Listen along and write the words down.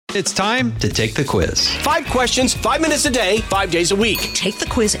It's time to take the quiz. 5 questions, 5 minutes a day, 5 days a week. Take the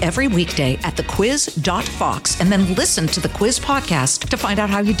quiz every weekday at thequiz.fox and then listen to the quiz podcast to find out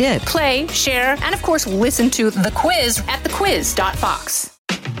how you did. Play, share, and of course, listen to the quiz at thequiz.fox.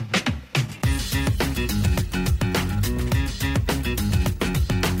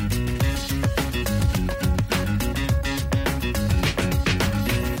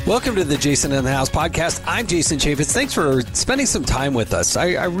 Welcome to the Jason in the House podcast. I'm Jason Chaffetz. Thanks for spending some time with us.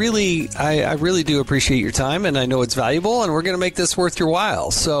 I really do appreciate your time, and I know it's valuable, and we're going to make this worth your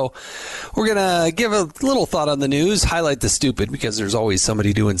while. So we're going to give a little thought on the news, highlight the stupid, because there's always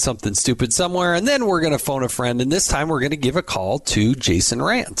somebody doing something stupid somewhere, and then we're going to phone a friend, and this time we're going to give a call to Jason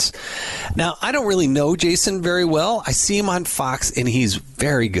Rantz. Now, I don't really know Jason very well. I see him on Fox, and he's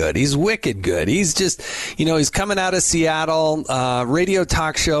very good. He's wicked good. He's just, he's coming out of Seattle, radio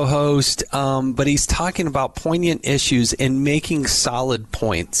talk show host, but he's talking about poignant issues and making solid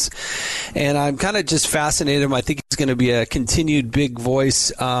points. And I'm kind of just fascinated. I think he's going to be a continued big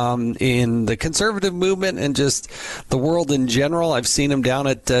voice in the conservative movement and just the world in general. I've seen him down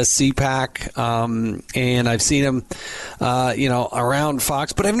at CPAC, and I've seen him, around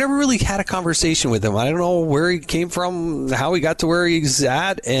Fox, but I've never really had a conversation with him. I don't know where he came from, how he got to where he's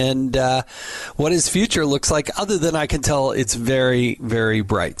at, and what his future looks like, other than I can tell it's very, very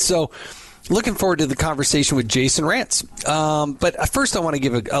bright. So looking forward to the conversation with Jason Rantz. But first I want to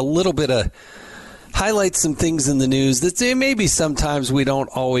give a little bit of highlight some things in the news that maybe sometimes we don't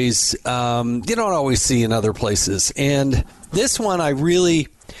always see in other places. And this one I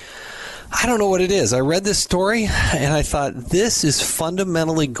don't know what it is. I read this story and I thought this is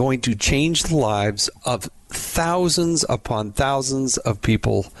fundamentally going to change the lives of thousands upon thousands of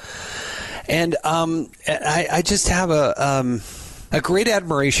people. And I just have a great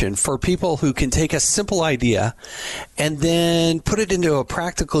admiration for people who can take a simple idea and then put it into a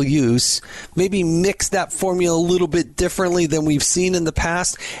practical use, maybe mix that formula a little bit differently than we've seen in the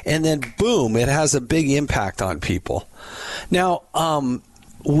past, and then boom, it has a big impact on people. Now,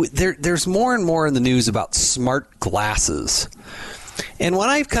 there's more and more in the news about smart glasses. And when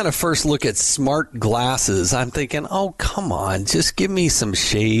I kind of first look at smart glasses, I'm thinking, oh, come on, just give me some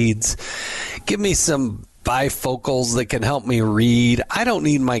shades, give me some bifocals that can help me read. I don't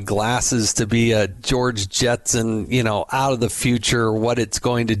need my glasses to be a George Jetson, out of the future, what it's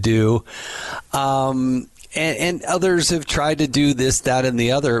going to do. And others have tried to do this, that, and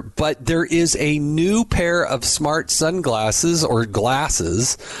the other. But there is a new pair of smart sunglasses or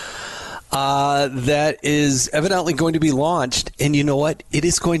glasses that is evidently going to be launched. And you know what? It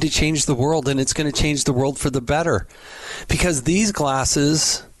is going to change the world, and it's going to change the world for the better. Because these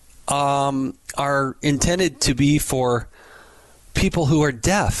glasses are intended to be for people who are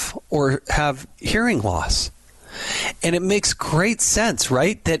deaf or have hearing loss. And it makes great sense,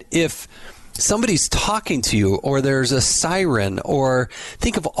 right? That if somebody's talking to you, or there's a siren, or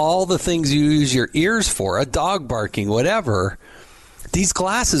think of all the things you use your ears for, a dog barking, whatever, these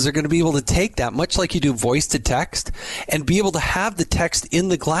glasses are going to be able to take that, much like you do voice to text, and be able to have the text in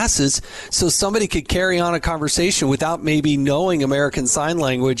the glasses so somebody could carry on a conversation without maybe knowing American Sign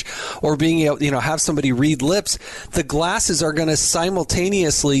Language or being able, have somebody read lips. The glasses are going to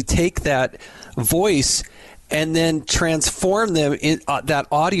simultaneously take that voice and then transform them in that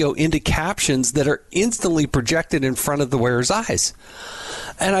audio into captions that are instantly projected in front of the wearer's eyes.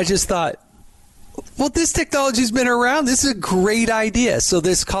 And I just thought, well, this technology's been around. This is a great idea. So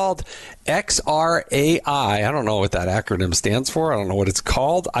this called XRAI. I don't know what that acronym stands for. I don't know what it's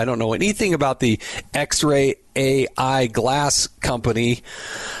called. I don't know anything about the X-Ray AI glass company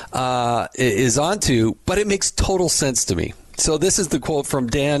is onto, but it makes total sense to me. So this is the quote from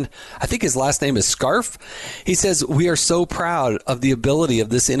Dan. I think his last name is Scarf. He says, "We are so proud of the ability of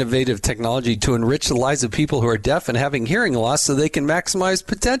this innovative technology to enrich the lives of people who are deaf and having hearing loss so they can maximize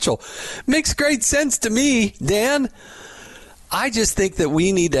potential." Makes great sense to me, Dan. I just think that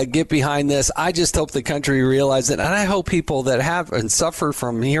we need to get behind this. I just hope the country realizes it. And I hope people that have and suffer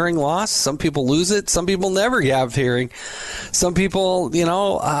from hearing loss, some people lose it, some people never have hearing. Some people,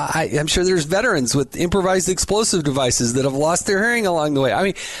 I'm sure there's veterans with improvised explosive devices that have lost their hearing along the way. I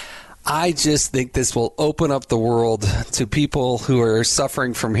mean, I just think this will open up the world to people who are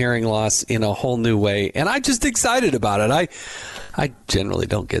suffering from hearing loss in a whole new way. And I'm just excited about it. I generally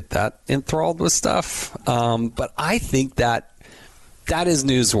don't get that enthralled with stuff. But I think that is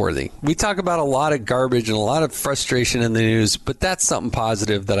newsworthy. We talk about a lot of garbage and a lot of frustration in the news, but that's something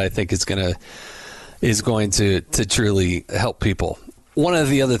positive that I think is going to truly help people. One of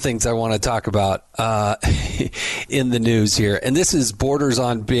the other things I want to talk about in the news here, and this is borders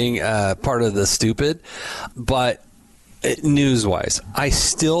on being part of the stupid, but news-wise, I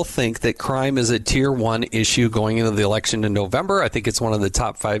still think that crime is a tier 1 issue going into the election in November. I think it's one of the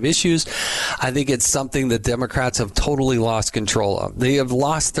top 5 issues. I think it's something that Democrats have totally lost control of. They have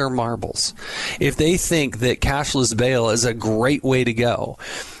lost their marbles. If they think that cashless bail is a great way to go,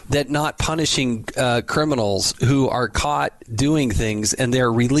 that not punishing criminals who are caught doing things and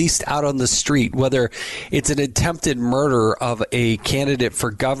they're released out on the street, whether it's an attempted murder of a candidate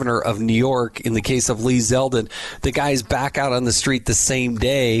for governor of New York, in the case of Lee Zeldin, the guy's back out on the street the same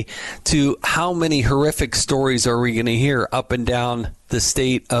day, to how many horrific stories are we going to hear up and down the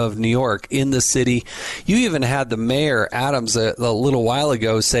state of New York, in the city? You even had the mayor, Adams, a little while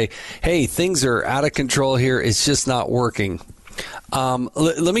ago say, hey, things are out of control here. It's just not working.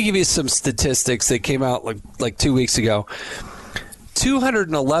 Let me give you some statistics that came out like 2 weeks ago.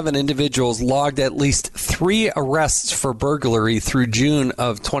 211 individuals logged at least 3 arrests for burglary through June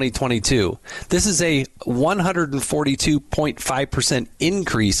of 2022. This is a 142.5%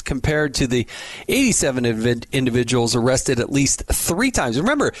 increase compared to the 87 individuals arrested at least 3 times.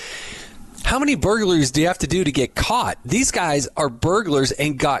 Remember, how many burglaries do you have to do to get caught? These guys are burglars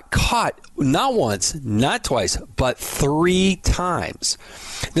and got caught not once, not twice, but 3 times.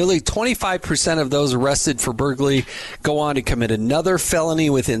 Nearly 25% of those arrested for burglary go on to commit another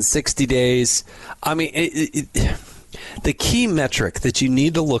felony within 60 days. I mean, the key metric that you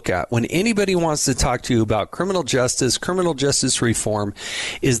need to look at when anybody wants to talk to you about criminal justice reform,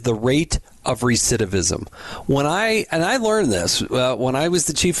 is the rate of recidivism. I learned this when I was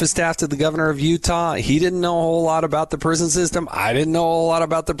the chief of staff to the governor of Utah. He didn't know a whole lot about the prison system. I didn't know a whole lot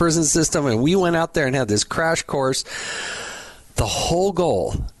about the prison system. And we went out there and had this crash course. The whole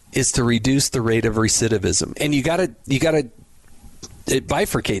goal is to reduce the rate of recidivism. And you got to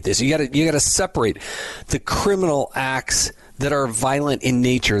bifurcate this. You got to separate the criminal acts that are violent in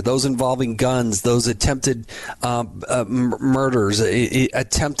nature, those involving guns, those attempted murders,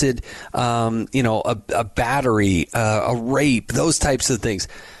 attempted, a battery, a rape, those types of things.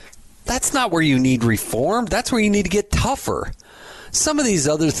 That's not where you need reform. That's where you need to get tougher. Some of these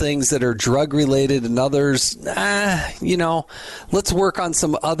other things that are drug-related and others, let's work on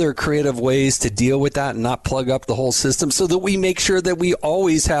some other creative ways to deal with that and not plug up the whole system, so that we make sure that we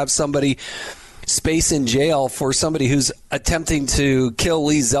always have somebody space in jail for somebody who's attempting to kill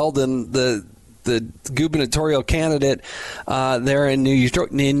Lee Zeldin, the gubernatorial candidate there in New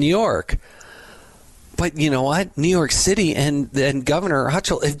York. But you know what? New York City and Governor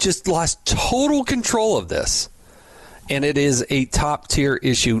Hochul have just lost total control of this. And it is a top-tier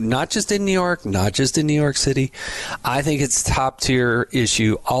issue, not just in New York, not just in New York City. I think it's a top-tier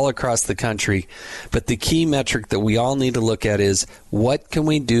issue all across the country. But the key metric that we all need to look at is, what can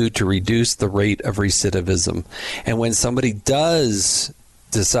we do to reduce the rate of recidivism? And when somebody does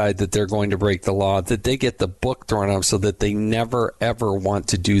decide that they're going to break the law, that they get the book thrown at them so that they never, ever want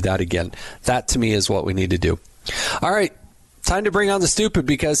to do that again. That, to me, is what we need to do. All right, time to bring on the stupid,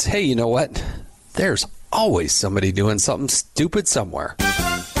 because, hey, you know what? There's always somebody doing something stupid somewhere.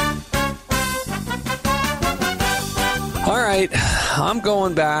 All right, I'm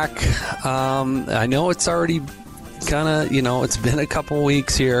going back. I know it's already kind of, it's been a couple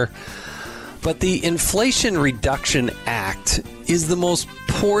weeks here, but the Inflation Reduction Act is the most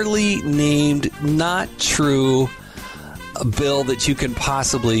poorly named, not true bill that you can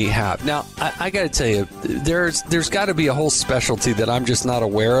possibly have. Now, I got to tell you, there's got to be a whole specialty that I'm just not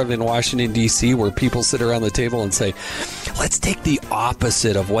aware of in Washington, D.C., where people sit around the table and say, let's take the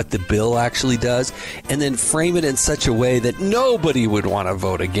opposite of what the bill actually does and then frame it in such a way that nobody would want to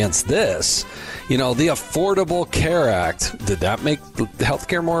vote against this. The Affordable Care Act, did that make health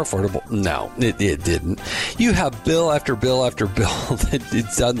care more affordable? No, it didn't. You have bill after bill after bill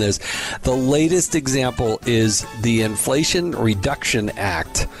that's done this. The latest example is the Inflation Reduction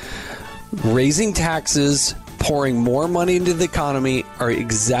Act. Raising taxes, pouring more money into the economy are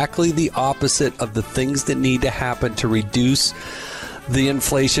exactly the opposite of the things that need to happen to reduce the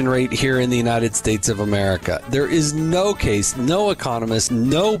inflation rate here in the United States of America. There is no case, no economist,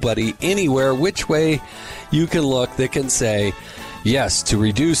 nobody anywhere, which way you can look, that can say, yes, to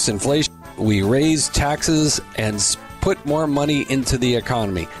reduce inflation, we raise taxes and put more money into the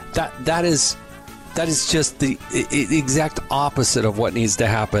economy. That is just the exact opposite of what needs to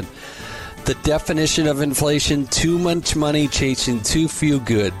happen. The definition of inflation: too much money chasing too few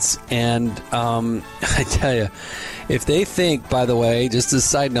goods. And I tell you, if they think, by the way, just a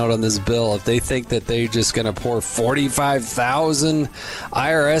side note on this bill, if they think that they're just going to pour 45,000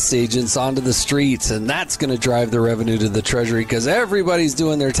 IRS agents onto the streets and that's going to drive the revenue to the Treasury because everybody's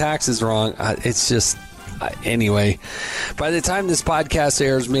doing their taxes wrong, it's just... Anyway, by the time this podcast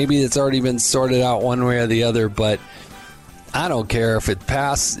airs, maybe it's already been sorted out one way or the other, but I don't care if it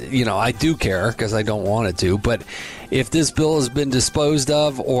passed. I do care because I don't want it to. But if this bill has been disposed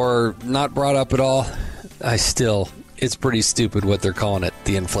of or not brought up at all, it's pretty stupid what they're calling it,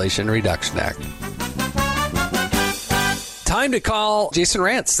 the Inflation Reduction Act. Time to call Jason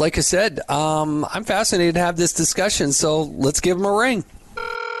Rantz. Like I said, I'm fascinated to have this discussion, so let's give him a ring.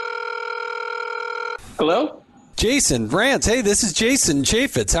 Hello? Jason Rantz. Hey, this is Jason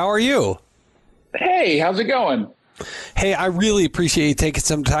Chaffetz. How are you? Hey, how's it going? Hey, I really appreciate you taking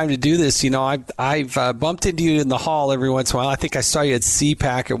some time to do this. I've bumped into you in the hall every once in a while. I think I saw you at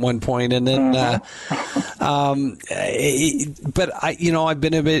CPAC at one point, and then, but I've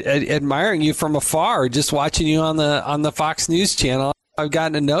been a bit admiring you from afar, just watching you on the Fox News channel. I've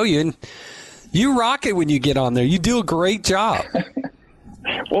gotten to know you, and you rock it when you get on there. You do a great job.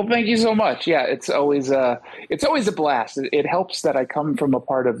 Well, thank you so much. Yeah, it's always a blast. It helps that I come from a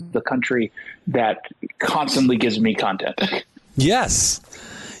part of the country that constantly gives me content. Yes.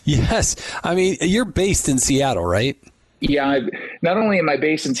 I mean, you're based in Seattle, right? Yeah. Not only am I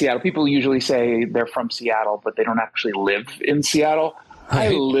based in Seattle, people usually say they're from Seattle, but they don't actually live in Seattle. I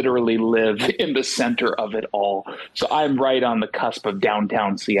literally live in the center of it all. So I'm right on the cusp of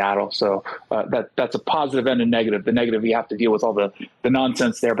downtown Seattle. So that's a positive and a negative. The negative, you have to deal with all the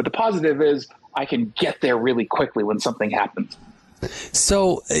nonsense there. But the positive is I can get there really quickly when something happens.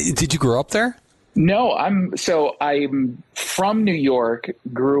 So did you grow up there? No, I'm from New York,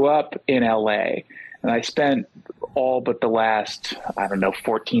 grew up in LA, and I spent all but the last,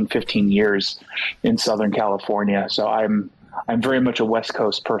 14, 15 years in Southern California. So I'm very much a West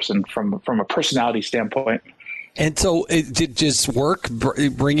Coast person from a personality standpoint. And so did just work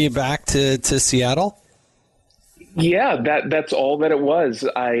bring you back to Seattle? Yeah, that's all that it was.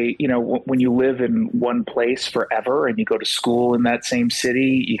 When you live in one place forever and you go to school in that same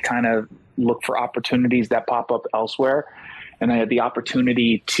city, you kind of look for opportunities that pop up elsewhere. And I had the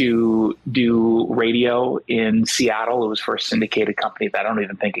opportunity to do radio in Seattle. It was for a syndicated company that I don't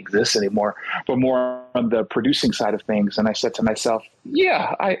even think exists anymore, but more on the producing side of things. And I said to myself,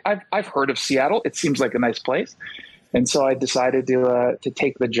 yeah, I've heard of Seattle. It seems like a nice place. And so I decided to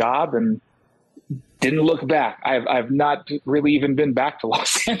take the job and didn't look back. I've not really even been back to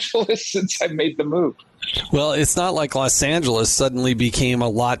Los Angeles since I made the move. Well, it's not like Los Angeles suddenly became a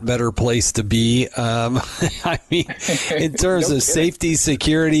lot better place to be. I mean, in terms of safety,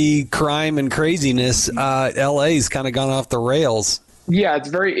 security, crime, and craziness, LA's kind of gone off the rails. Yeah,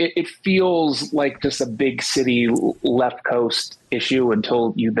 it feels like just a big city left coast issue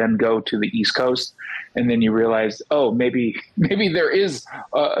until you then go to the East Coast. And then you realize, oh, maybe there is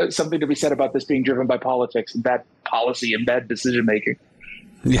something to be said about this being driven by politics and bad policy and bad decision making.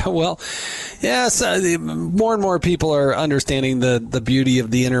 Yeah, well, yes, more and more people are understanding the beauty of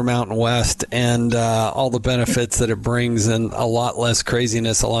the Intermountain West and all the benefits that it brings and a lot less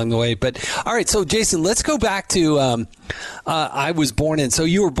craziness along the way. But all right, so Jason, let's go back to I was born in. So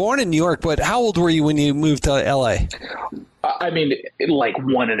you were born in New York, but how old were you when you moved to L.A.? I mean, like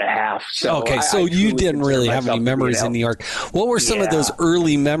 1.5. So okay, so you didn't really have any memories in New York. What were some of those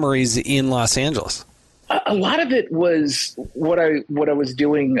early memories in Los Angeles? A lot of it was what I was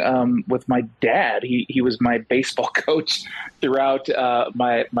doing with my dad. He was my baseball coach throughout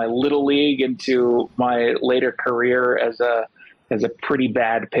my little league into my later career as a pretty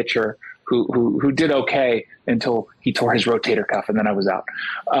bad pitcher who did okay until he tore his rotator cuff, and then I was out.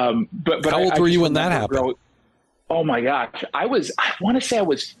 But how old were you when that happened? Oh my gosh, I want to say I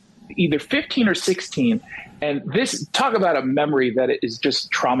was either 15 or 16, and this, talk about a memory that is just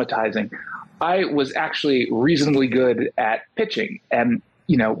traumatizing. I was actually reasonably good at pitching. And,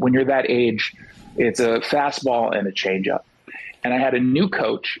 when you're that age, it's a fastball and a changeup. And I had a new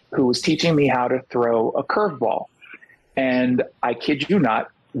coach who was teaching me how to throw a curveball. And I kid you not,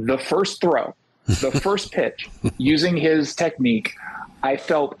 the first throw, the first pitch, using his technique, I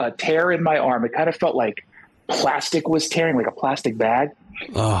felt a tear in my arm. It kind of felt like plastic was tearing, like a plastic bag.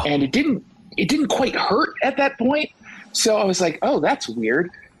 Oh. And it didn't quite hurt at that point. So I was like, oh, that's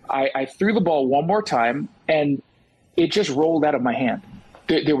weird. I threw the ball one more time, and it just rolled out of my hand.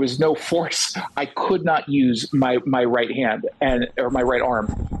 There was no force. I could not use my right hand or my right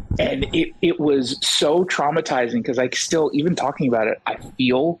arm. And it was so traumatizing because I still, even talking about it, I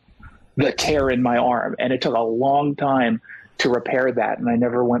feel the tear in my arm. And it took a long time to repair that, and I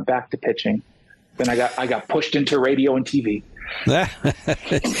never went back to pitching. Then I got pushed into radio and TV.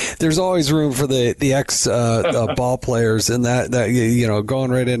 There's always room for the ex ball players and that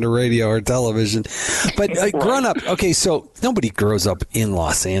going right into radio or television. But growing up, okay, so nobody grows up in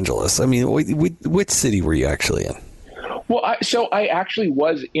Los Angeles. I mean, which city were you actually in? Well, so I actually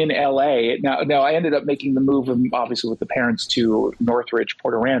was in LA. Now I ended up making the move, obviously with the parents, to Northridge,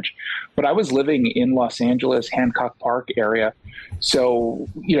 Porter Ranch, but I was living in Los Angeles, Hancock Park area. So,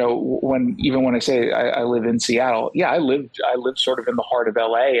 when I say I live in Seattle, I lived sort of in the heart of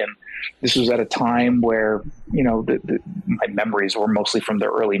LA, and this was at a time where, my memories were mostly from the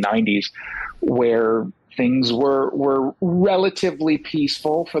early 90s, where things were relatively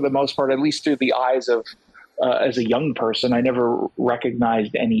peaceful for the most part, at least through the eyes of, as a young person. I never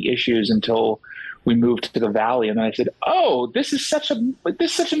recognized any issues until we moved to the Valley, and then I said, "Oh, this is such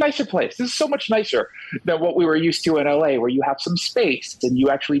a nicer place. This is so much nicer than what we were used to in LA, where you have some space and you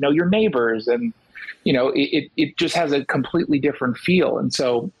actually know your neighbors, and it just has a completely different feel." And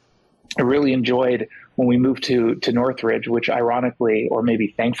so, I really enjoyed when we moved to Northridge, which ironically, or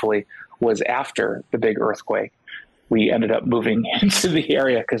maybe thankfully, was after the big earthquake. We ended up moving into the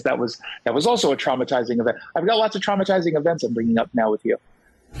area because that was also a traumatizing event. I've got lots of traumatizing events I'm bringing up now with you.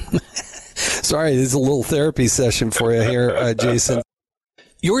 Sorry, this is a little therapy session for you here, Jason.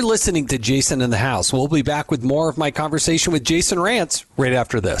 You're listening to Jason in the House. We'll be back with more of my conversation with Jason Rantz right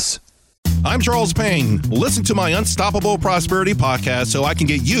after this. I'm Charles Payne. Listen to my Unstoppable Prosperity podcast so I can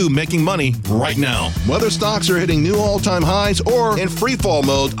get you making money right now. Whether stocks are hitting new all-time highs or in free fall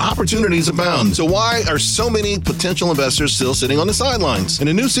mode, opportunities abound. So why are so many potential investors still sitting on the sidelines? In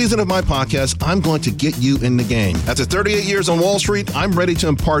a new season of my podcast, I'm going to get you in the game. After 38 years on Wall Street, I'm ready to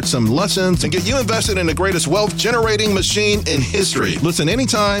impart some lessons and get you invested in the greatest wealth-generating machine in history. Listen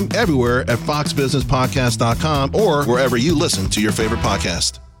anytime, everywhere at foxbusinesspodcast.com or wherever you listen to your favorite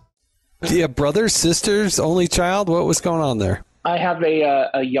podcast. Do you have brothers, sisters, only child? What was going on there? I have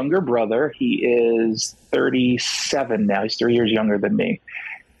a younger brother. He is 37 now. He's 3 years younger than me.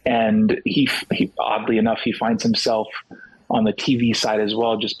 And he oddly enough, he finds himself on the TV side as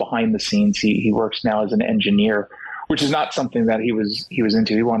well, just behind the scenes. He works now as an engineer, which is not something that he was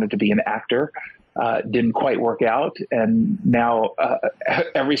into. He wanted to be an actor. Didn't quite work out. And now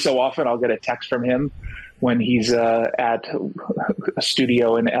every so often I'll get a text from him when he's at a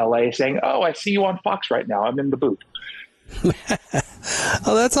studio in LA saying, "Oh, I see you on Fox right now. I'm in the booth."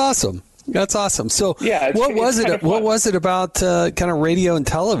 Oh, that's awesome. That's awesome. So yeah, what was it about kind of radio and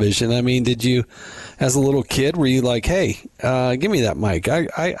television? I mean, did you, as a little kid, were you like, "Hey, give me that mic.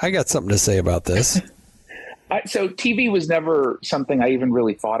 I got something to say about this." So TV was never something I even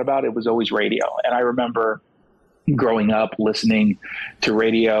really thought about. It was always radio. And I remember growing up listening to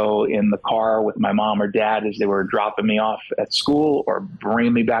radio in the car with my mom or dad as they were dropping me off at school or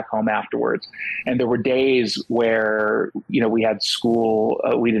bringing me back home afterwards. And there were days where, we had school,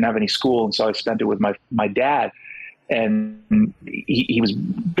 we didn't have any school. And so I spent it with my dad. And he was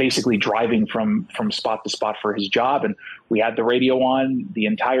basically driving from spot to spot for his job. And we had the radio on the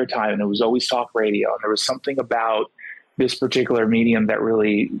entire time. And it was always talk radio. And there was something about this particular medium that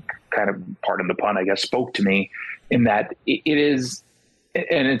really kind of, pardon the pun, I guess, spoke to me, in that it is,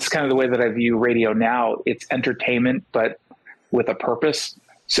 and it's kind of the way that I view radio now, it's entertainment, but with a purpose.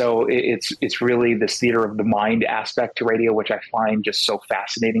 So it's really this theater of the mind aspect to radio, which I find just so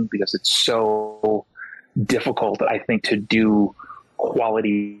fascinating because it's so difficult, I think, to do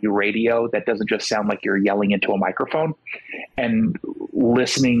quality radio that doesn't just sound like you're yelling into a microphone. And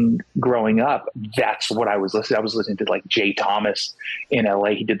listening growing up, that's what I was listening. I was listening to like Jay Thomas in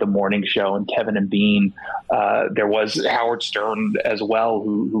LA. He did the morning show, and Kevin and Bean. There was Howard Stern as well,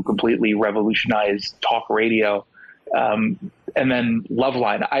 who completely revolutionized talk radio. And then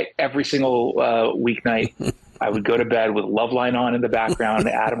Loveline. Every single weeknight, I would go to bed with Loveline on in the background,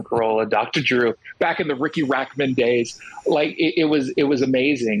 Adam Carolla, Dr. Drew, back in the Ricky Rackman days. Like it was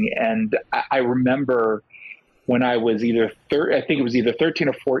amazing. And I remember when I was either 13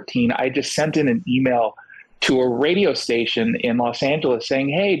 or 14, I just sent in an email to a radio station in Los Angeles saying,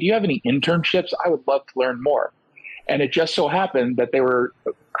 "Hey, do you have any internships? I would love to learn more." And it just so happened that they were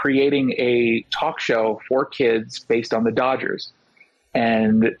creating a talk show for kids based on the Dodgers.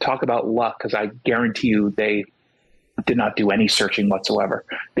 And talk about luck, because I guarantee you they did not do any searching whatsoever.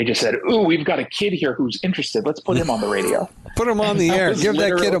 They just said, "Ooh, we've got a kid here who's interested. Let's put him on the radio." Put him on the air. Give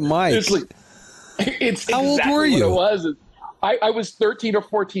that kid a mic. It's How old exactly were you? what it was. I was 13 or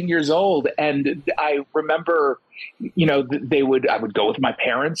 14 years old, and I remember, I would go with my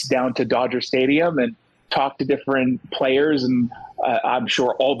parents down to Dodger Stadium and talk to different players, and I'm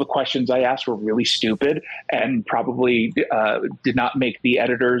sure all the questions I asked were really stupid and probably did not make the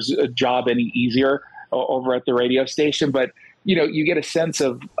editor's job any easier over at the radio station. But you get a sense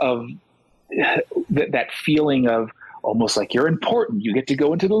of that feeling of almost like you're important. You get to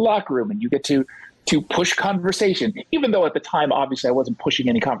go into the locker room and you get to to push conversation, even though at the time, obviously, I wasn't pushing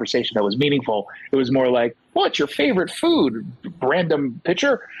any conversation that was meaningful. It was more like, what's your favorite food? Random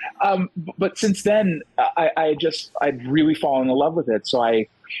picture. But since then, I'd really fallen in love with it. So I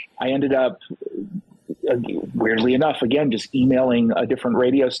ended up, weirdly enough, again, just emailing a different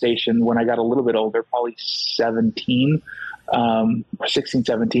radio station when I got a little bit older, probably 16,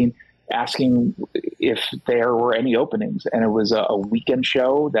 17, asking if there were any openings. And it was a weekend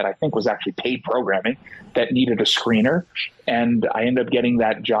show that I think was actually paid programming that needed a screener. And I ended up getting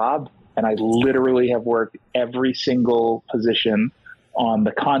that job. And I literally have worked every single position on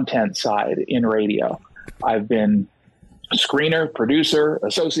the content side in radio. I've been screener, producer,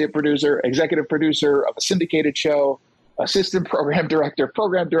 associate producer, executive producer of a syndicated show, assistant program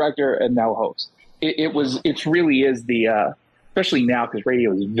director, and now host. It really is the, especially now, because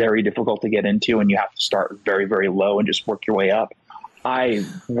radio is very difficult to get into and you have to start very, very low and just work your way up. I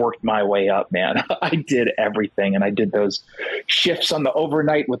worked my way up, man. I did everything, and I did those shifts on the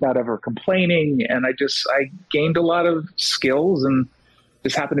overnight without ever complaining. And I gained a lot of skills and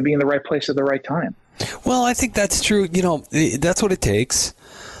just happened to be in the right place at the right time. Well, I think that's true. That's what it takes.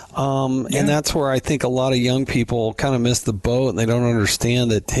 And that's where I think a lot of young people kind of miss the boat, and they don't understand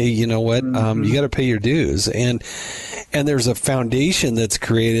that, hey, you know what, you got to pay your dues. And there's a foundation that's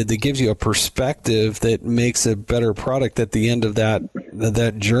created that gives you a perspective that makes a better product at the end of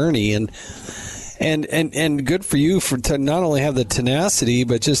that journey. And good for you to not only have the tenacity,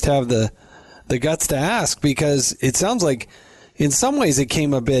 but just have the guts to ask, because it sounds like in some ways it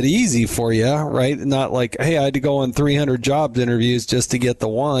came a bit easy for you, right? Not like, hey, I had to go on 300 job interviews just to get the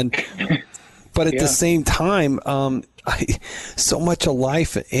one. But at the same time, so much of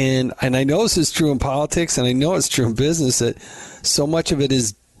life, and I know this is true in politics, and I know it's true in business, that so much of it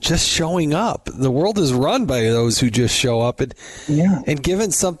is just showing up. The world is run by those who just show up and giving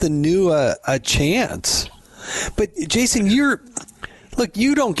something new a chance. But Jason, you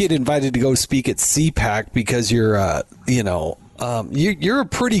don't get invited to go speak at CPAC because you're, you're a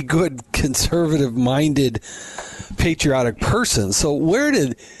pretty good conservative-minded, patriotic person. So where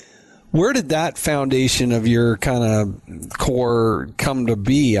did that foundation of your kind of core come to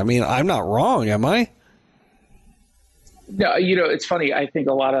be? I mean, I'm not wrong, am I? No, it's funny. I think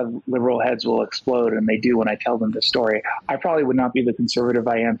a lot of liberal heads will explode, and they do when I tell them this story. I probably would not be the conservative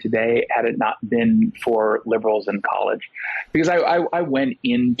I am today had it not been for liberals in college. Because I went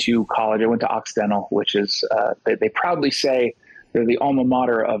into college. I went to Occidental, which is, they proudly say they're the alma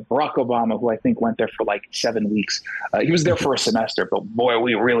mater of Barack Obama, who I think went there for like 7 weeks. He was there for a semester, but boy,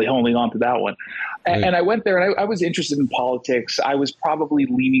 we were really holding on to that one. And I went there, and I was interested in politics. I was probably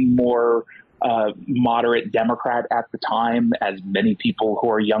leaning more moderate Democrat at the time, as many people who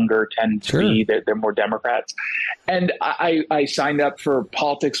are younger tend to be. They're more Democrats. And I signed up for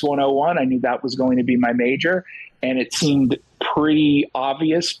Politics 101. I knew that was going to be my major. And it seemed pretty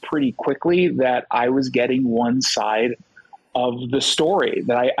obvious pretty quickly that I was getting one side of the story,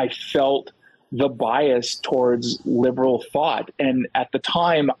 that I felt the bias towards liberal thought. And at the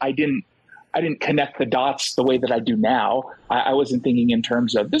time, I didn't connect the dots the way that I do now. I wasn't thinking in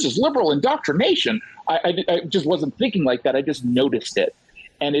terms of, this is liberal indoctrination. I just wasn't thinking like that. I just noticed it.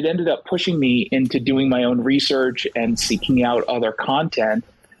 And it ended up pushing me into doing my own research and seeking out other content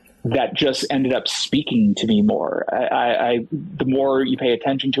that just ended up speaking to me more. The more you pay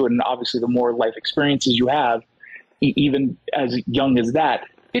attention to it, and obviously the more life experiences you have, even as young as that,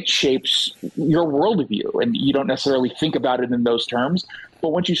 it shapes your worldview. And you don't necessarily think about it in those terms. But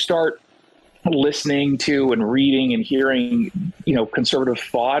once you start listening to and reading and hearing, conservative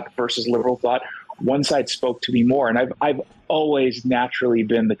thought versus liberal thought, one side spoke to me more. And I've always naturally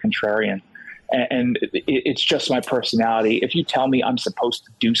been the contrarian. And it's just my personality. If you tell me I'm supposed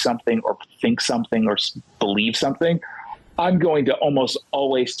to do something or think something or believe something, I'm going to almost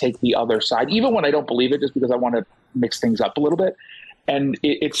always take the other side, even when I don't believe it, just because I want to mix things up a little bit. And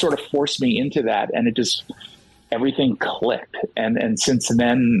it sort of forced me into that. And it just, everything clicked. And since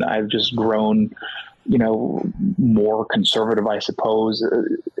then, I've just grown, more conservative, I suppose.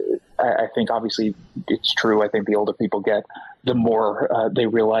 I think obviously it's true. I think the older people get, the more they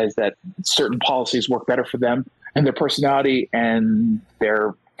realize that certain policies work better for them and their personality and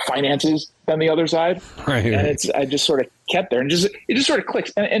their finances than the other side. Right. And I just sort of kept there, and it just sort of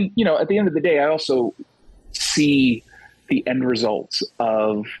clicks. And at the end of the day, I also see the end results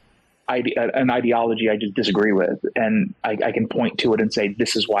of an ideology I just disagree with, and I can point to it and say,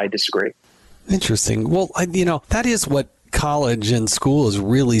 this is why I disagree. Interesting. Well, that is what college and school is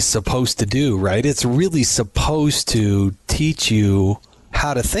really supposed to do, right? It's really supposed to teach you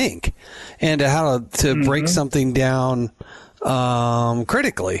how to think and how to break something down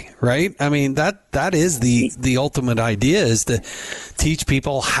critically, right? I mean, that is the ultimate idea, is to teach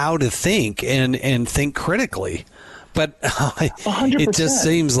people how to think and think critically. But it just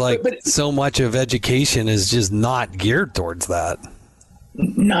seems like so much of education is just not geared towards that.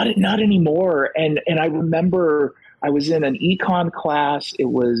 Not anymore. And I remember I was in an econ class. It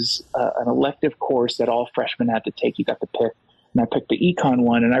was an elective course that all freshmen had to take. You got to pick, and I picked the econ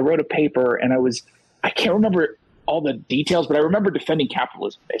one, and I wrote a paper, and I can't remember all the details, but I remember defending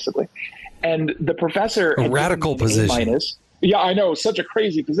capitalism, basically. And the professor... A radical position. Yeah, I know, such a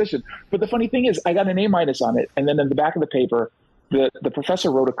crazy position. But the funny thing is, I got an A- on it, and then in the back of the paper, the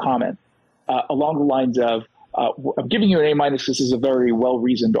professor wrote a comment along the lines of, I'm giving you an A-. This is a very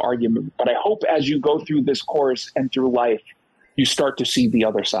well-reasoned argument, but I hope as you go through this course and through life, you start to see the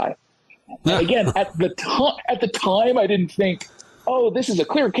other side. And again, at the time, I didn't think, oh, this is a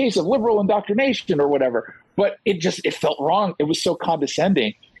clear case of liberal indoctrination or whatever. But it felt wrong. It was so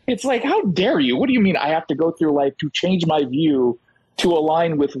condescending. It's like, how dare you? What do you mean I have to go through life to change my view to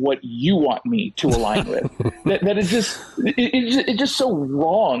align with what you want me to align with? that is just, it's just so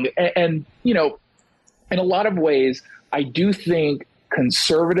wrong. And, you know, in a lot of ways, I do think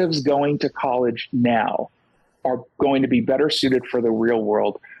conservatives going to college now are going to be better suited for the real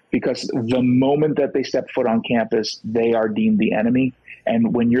world, because the moment that they step foot on campus, they are deemed the enemy.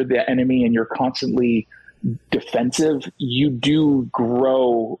 And when you're the enemy and you're constantly defensive, you do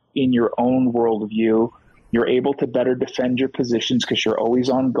grow in your own worldview. You're able to better defend your positions because you're always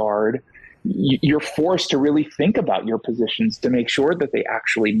on guard. You're forced to really think about your positions to make sure that they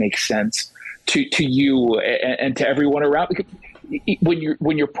actually make sense to you and to everyone around.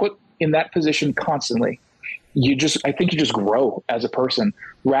 When you're put in that position constantly, I think you just grow as a person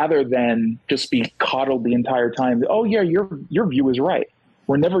rather than just be coddled the entire time. Oh yeah, your view is right.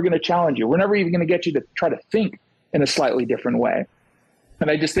 We're never going to challenge you. We're never even going to get you to try to think in a slightly different way. And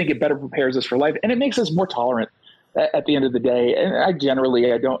I just think it better prepares us for life, and it makes us more tolerant at the end of the day. And I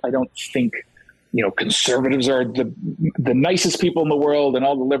don't think, you know, conservatives are the nicest people in the world and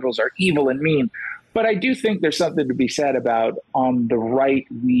all the liberals are evil and mean. But I do think there's something to be said about on the right,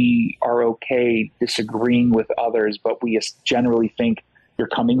 we are okay disagreeing with others, but we generally think you're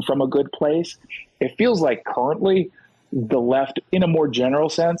coming from a good place. It feels like currently the left, in a more general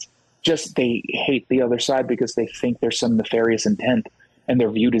sense, just they hate the other side because they think there's some nefarious intent and they're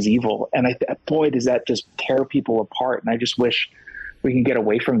viewed as evil. And boy, does that just tear people apart. And I just wish we can get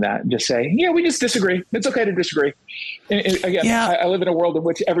away from that and just say, yeah, we just disagree. It's okay to disagree. And again, yeah. I live in a world in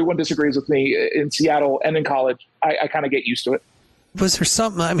which everyone disagrees with me in Seattle and in college. I kind of get used to it. Was there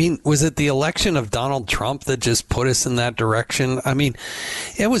something, I mean, was it the election of Donald Trump that just put us in that direction? I mean,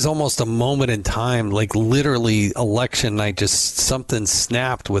 it was almost a moment in time, like literally election night, just something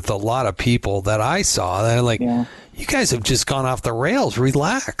snapped with a lot of people that I saw. That like, yeah. You guys have just gone off the rails.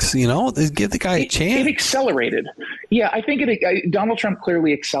 Relax, you know, give the guy a chance. It accelerated. Yeah, I think Donald Trump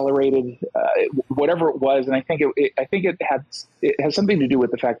clearly accelerated whatever it was. And I think it has something to do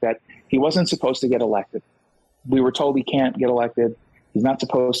with the fact that he wasn't supposed to get elected. We were told he can't get elected. He's not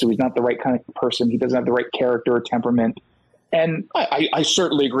supposed to. He's not the right kind of person. He doesn't have the right character or temperament. And I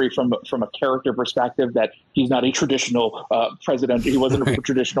certainly agree from a character perspective that he's not a traditional president. He wasn't a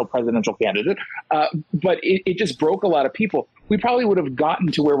traditional presidential candidate. But it just broke a lot of people. We probably would have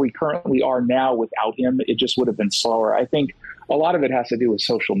gotten to where we currently are now without him. It just would have been slower. I think a lot of it has to do with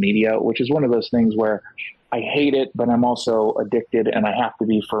social media, which is one of those things where I hate it, but I'm also addicted, and I have to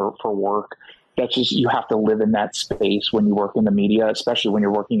be for work. That's just, you have to live in that space when you work in the media, especially when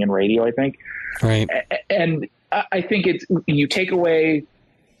you're working in radio, I think. Right. And I think you take away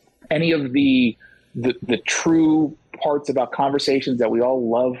any of the true parts about conversations that we all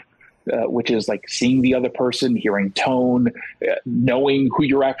love, which is like seeing the other person, hearing tone, knowing who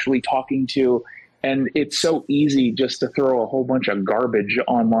you're actually talking to. And it's so easy just to throw a whole bunch of garbage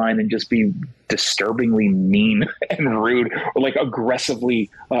online and just be disturbingly mean and rude or like aggressively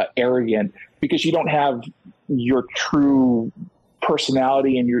arrogant, because you don't have your true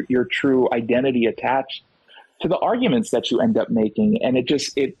personality and your true identity attached to the arguments that you end up making. And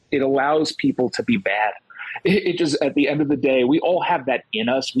it allows people to be bad. It just, at the end of the day, we all have that in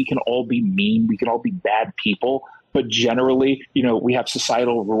us. We can all be mean. We can all be bad people. But generally, you know, we have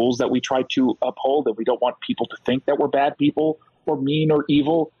societal rules that we try to uphold, and we don't want people to think that we're bad people or mean or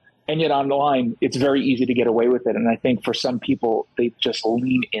evil. And yet online, it's very easy to get away with it. And I think for some people, they just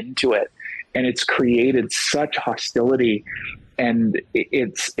lean into it. And it's created such hostility, and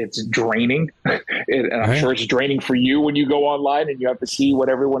it's draining. And I'm sure it's draining for you when you go online and you have to see what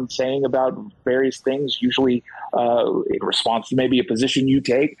everyone's saying about various things, usually in response to maybe a position you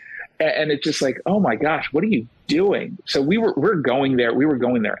take. And it's just like, oh my gosh, what are you doing? So we're going there. We were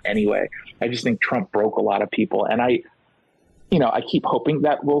going there anyway. I just think Trump broke a lot of people. And I keep hoping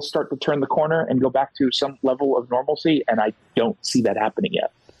that we'll start to turn the corner and go back to some level of normalcy. And I don't see that happening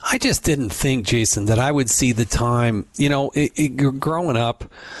yet. I just didn't think, Jason, that I would see the time. Growing up,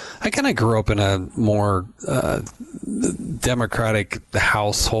 I kind of grew up in a more democratic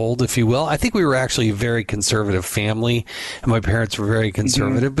household, if you will. I think we were actually a very conservative family, and my parents were very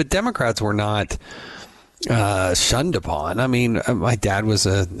conservative, but Democrats were not shunned upon. I mean, my dad was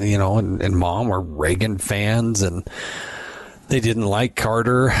and mom were Reagan fans, and they didn't like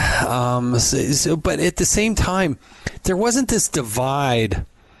Carter. But at the same time, there wasn't this divide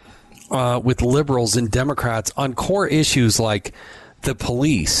with liberals and Democrats on core issues like the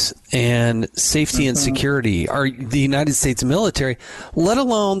police and safety and security, or the United States military, let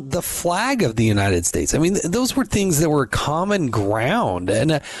alone the flag of the United States. I mean, those were things that were common ground.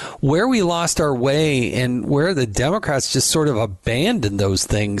 And where we lost our way and where the Democrats just sort of abandoned those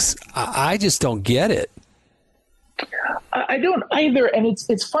things, I just don't get it. I don't either. And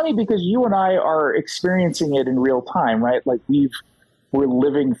it's funny because you and I are experiencing it in real time, right? Like we're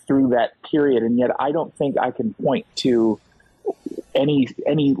living through that period, and yet I don't think I can point to any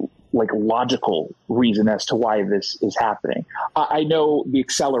like logical reason as to why this is happening. I know the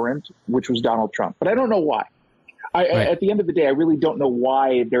accelerant, which was Donald Trump, but I don't know why. Right. At the end of the day, I really don't know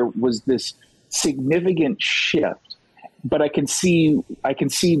why there was this significant shift, but I can see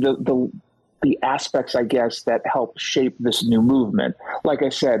the aspects, I guess, that help shape this new movement. Like I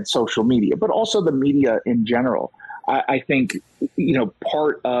said, social media, but also the media in general. I think,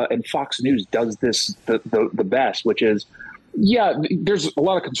 and Fox News does this the best, which is, there's a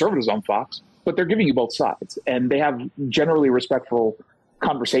lot of conservatives on Fox, but they're giving you both sides, and they have generally respectful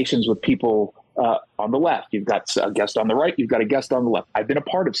conversations with people on the left. You've got a guest on the right, you've got a guest on the left. I've been a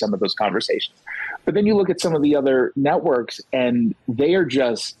part of some of those conversations. But then you look at some of the other networks, and they are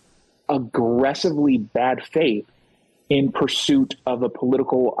just aggressively bad faith in pursuit of a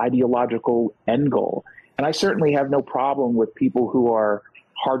political, ideological end goal. And I certainly have no problem with people who are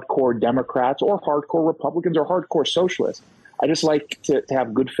hardcore Democrats or hardcore Republicans or hardcore socialists. I just like to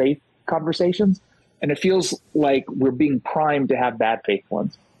have good faith conversations. And it feels like we're being primed to have bad faith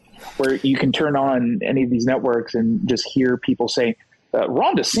ones, where you can turn on any of these networks and just hear people say,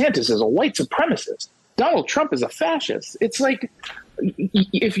 Ron DeSantis is a white supremacist. Donald Trump is a fascist. It's like,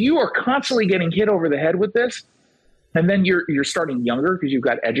 if you are constantly getting hit over the head with this, and then you're starting younger because you've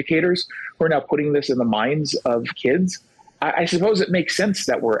got educators who are now putting this in the minds of kids, I suppose it makes sense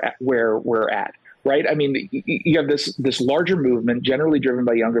that we're at where we're at, right? I mean, you have this larger movement, generally driven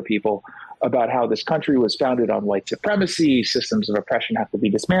by younger people, about how this country was founded on white supremacy, systems of oppression have to be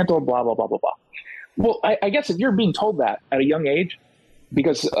dismantled, blah, blah, blah, blah, blah. Well, I guess if you're being told that at a young age,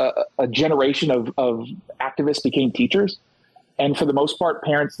 because a generation of activists became teachers, and for the most part,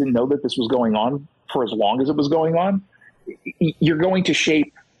 parents didn't know that this was going on for as long as it was going on, you're going to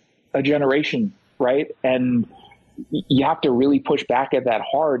shape a generation, right? And you have to really push back at that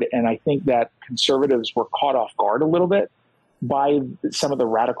hard. And I think that conservatives were caught off guard a little bit by some of the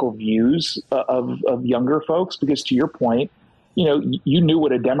radical views of younger folks, because to your point, you knew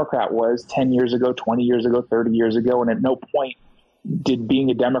what a Democrat was 10 years ago, 20 years ago, 30 years ago. And at no point did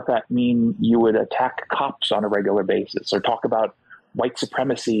being a Democrat mean you would attack cops on a regular basis or talk about white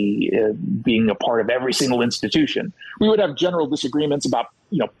supremacy being a part of every single institution. We would have general disagreements about,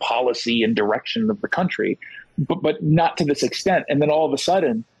 policy and direction of the country, but not to this extent. And then all of a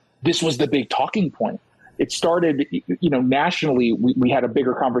sudden, this was the big talking point. It started, nationally, we had a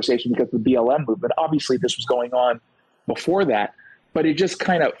bigger conversation because of the BLM movement. Obviously, this was going on before that, but it just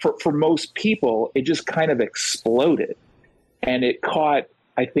kind of, for most people, it just kind of exploded. And it caught,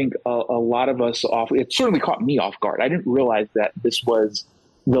 I think, a lot of us off. It certainly caught me off guard. I didn't realize that this was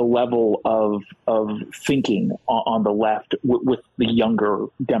the level of thinking on the left with the younger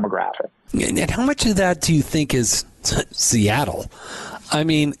demographic. And how much of that do you think is Seattle? I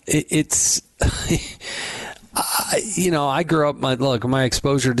mean, it's... I grew up, my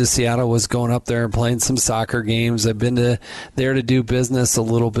exposure to Seattle was going up there and playing some soccer games. I've been there to do business a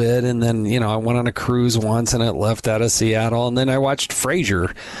little bit. And then, I went on a cruise once and it left out of Seattle. And then I watched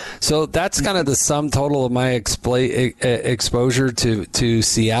Frasier. So that's kind of the sum total of my exposure to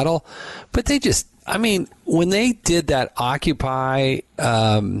Seattle. But they just, when they did that Occupy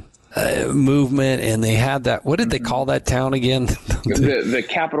movement, and they had that, what did they call that town again? the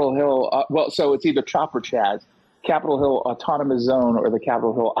Capitol Hill. So it's either CHOP or Chaz, Capitol Hill Autonomous Zone or the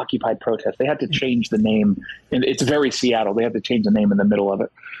Capitol Hill Occupied Protest. They had to change the name, and it's very Seattle. They had to change the name in the middle of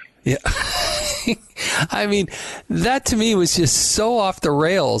it. Yeah. That to me was just so off the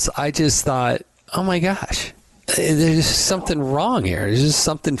rails. I just thought, oh my gosh. There's something wrong here. There's just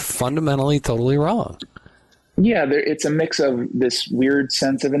something fundamentally totally wrong. Yeah, it's a mix of this weird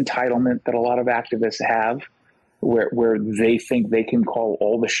sense of entitlement that a lot of activists have, where they think they can call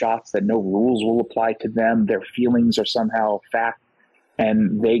all the shots, that no rules will apply to them. Their feelings are somehow fact,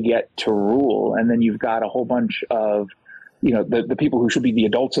 and they get to rule. And then you've got a whole bunch of, the people who should be the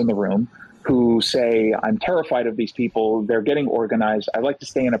adults in the room who say, I'm terrified of these people. They're getting organized. I like to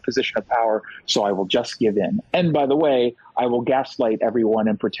stay in a position of power, so I will just give in. And by the way, I will gaslight everyone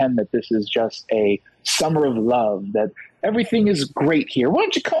and pretend that this is just a summer of love, that everything is great here. Why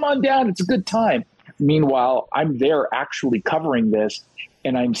don't you come on down? It's a good time. Meanwhile, I'm there actually covering this,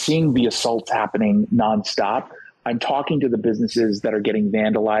 and I'm seeing the assaults happening nonstop. I'm talking to the businesses that are getting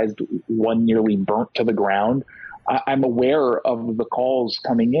vandalized, one nearly burnt to the ground. I'm aware of the calls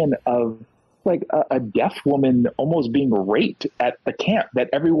coming in of like a deaf woman almost being raped at the camp that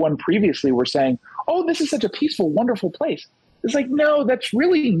everyone previously were saying, oh, this is such a peaceful, wonderful place. It's like, no, that's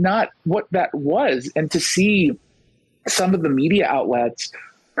really not what that was. And to see some of the media outlets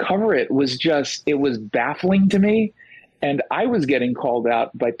cover it was baffling to me. And I was getting called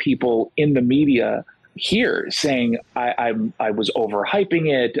out by people in the media here saying I was overhyping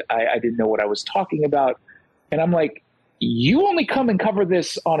it. I didn't know what I was talking about. And I'm like, you only come and cover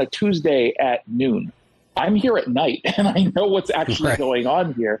this on a Tuesday at noon. I'm here at night, and I know what's actually going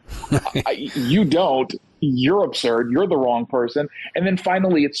on here. You don't. You're absurd. You're the wrong person. And then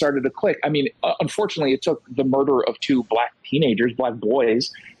finally it started to click. I mean, unfortunately, it took the murder of 2 black teenagers, black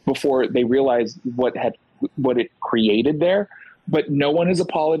boys, before they realized what it created there. But no one has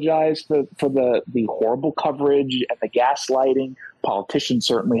apologized for the horrible coverage and the gaslighting. Politicians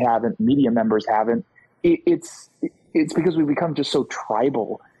certainly haven't. Media members haven't. It's because we've become just so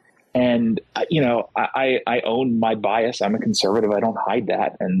tribal. And, I own my bias. I'm a conservative. I don't hide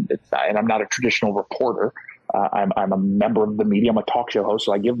that. And I'm not a traditional reporter. I'm a member of the media. I'm a talk show host,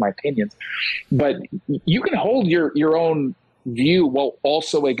 so I give my opinions. But you can hold your own view while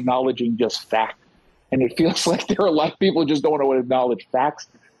also acknowledging just fact. And it feels like there are a lot of people who just don't want to acknowledge facts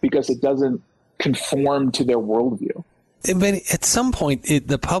because it doesn't conform to their worldview. But at some point,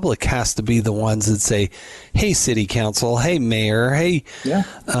 the public has to be the ones that say, hey, city council, hey, mayor, hey,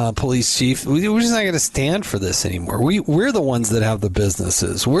 police chief, we're just not going to stand for this anymore. We're the ones that have the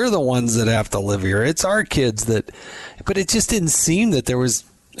businesses. We're the ones that have to live here. It's our kids that, but it just didn't seem that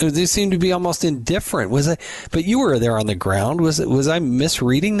they seemed to be almost indifferent. But you were there on the ground. Was I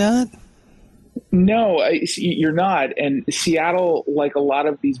misreading that? No, you're not. And Seattle, like a lot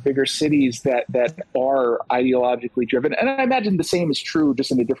of these bigger cities that are ideologically driven, and I imagine the same is true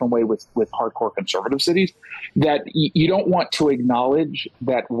just in a different way with hardcore conservative cities, that you don't want to acknowledge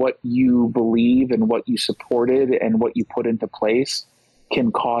that what you believe and what you supported and what you put into place can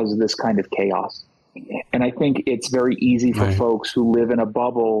cause this kind of chaos. And I think it's very easy for folks who live in a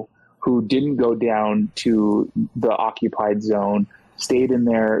bubble, who didn't go down to the occupied zone, stayed in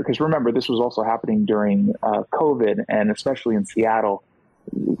there, because remember, this was also happening during COVID, and especially in Seattle,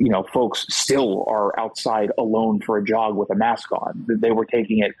 folks still are outside alone for a jog with a mask on. They were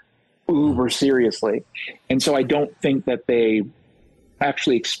taking it uber seriously. And so I don't think that they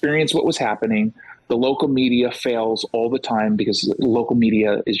actually experienced what was happening. The local media fails all the time because local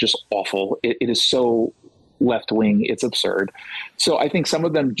media is just awful. It is so left-wing, it's absurd. So I think some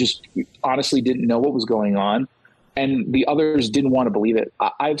of them just honestly didn't know what was going on. And the others didn't want to believe it.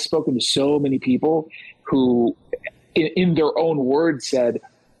 I've spoken to so many people who, in their own words, said,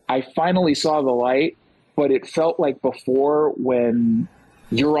 I finally saw the light, but it felt like before when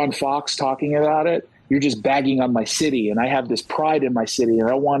you're on Fox talking about it, you're just bagging on my city, and I have this pride in my city, and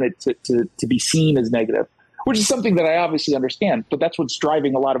I want it to be seen as negative, which is something that I obviously understand. But that's what's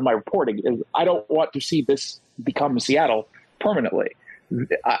driving a lot of my reporting, is I don't want to see this become Seattle permanently.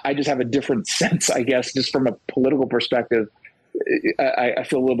 I just have a different sense, I guess, just from a political perspective. I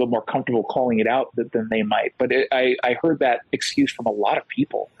feel a little bit more comfortable calling it out than they might. But I heard that excuse from a lot of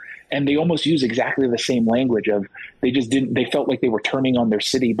people, and they almost use exactly the same language of they felt like they were turning on their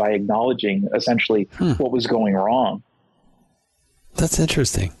city by acknowledging essentially what was going wrong. That's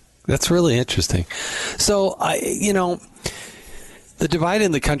interesting. That's really interesting. So, the divide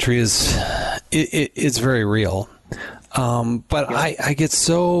in the country is very real. But yeah. I get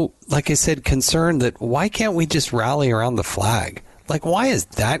so, like I said, concerned that why can't we just rally around the flag? Like, why is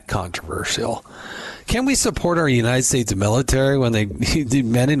that controversial? Can we support our United States military when the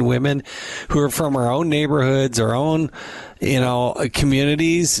men and women who are from our own neighborhoods, our own,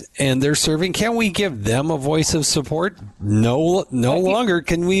 communities, and they're serving? Can't we give them a voice of support? No longer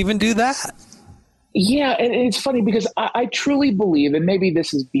can we even do that. Yeah, and it's funny because I truly believe, and maybe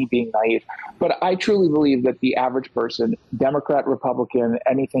this is me being naive, but I truly believe that the average person, Democrat, Republican,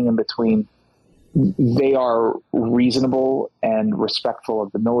 anything in between, they are reasonable and respectful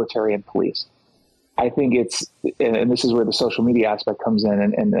of the military and police. I think it's, and this is where the social media aspect comes in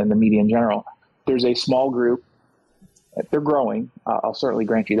and the media in general, there's a small group, they're growing, I'll certainly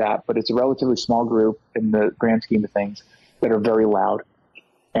grant you that, but it's a relatively small group in the grand scheme of things that are very loud.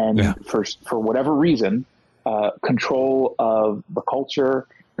 And for whatever reason, control of the culture,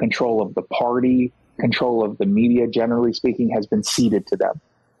 control of the party, control of the media, generally speaking, has been ceded to them.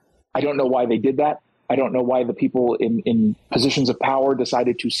 I don't know why they did that. I don't know why the people in positions of power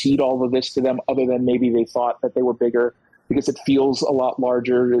decided to cede all of this to them, other than maybe they thought that they were bigger because it feels a lot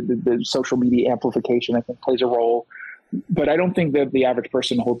larger. The social media amplification, I think, plays a role. But I don't think that the average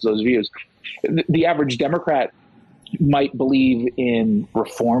person holds those views. The average Democrat might believe in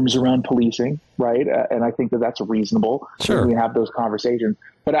reforms around policing, right? And I think that that's reasonable. Sure, we have those conversations.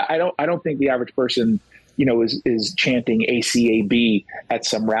 But I don't think the average person, is chanting ACAB at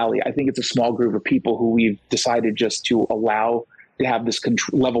some rally. I think it's a small group of people who we've decided just to allow to have this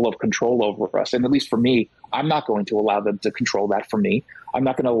level of control over us. And at least for me, I'm not going to allow them to control that for me. I'm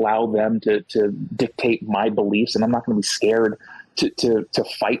not going to allow them to dictate my beliefs, and I'm not going to be scared to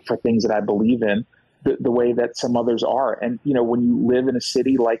fight for things that I believe in the way that some others are. And, when you live in a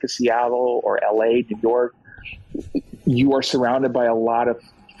city like a Seattle or LA, New York, you are surrounded by a lot of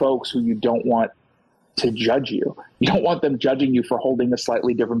folks who you don't want to judge you. You don't want them judging you for holding a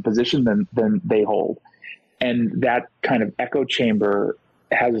slightly different position than they hold. And that kind of echo chamber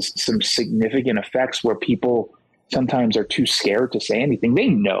has some significant effects where people sometimes are too scared to say anything. They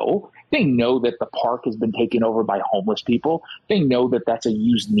know that the park has been taken over by homeless people. They know that that's a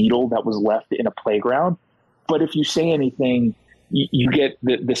used needle that was left in a playground. But if you say anything, you get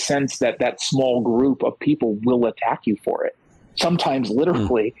the sense that that small group of people will attack you for it, sometimes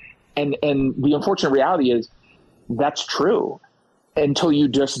literally. And the unfortunate reality is that's true until you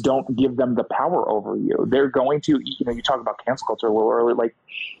just don't give them the power over you. They're going to, you talk about cancel culture a little earlier, like,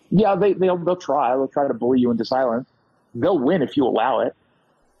 yeah, they'll try to bully you into silence. They'll win if you allow it.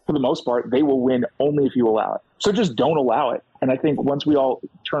 For the most part, they will win only if you allow it. So just don't allow it. And I think once we all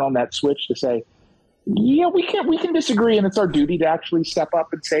turn on that switch to say, yeah, we can disagree, and it's our duty to actually step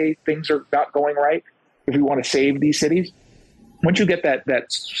up and say things are not going right if we want to save these cities. Once you get that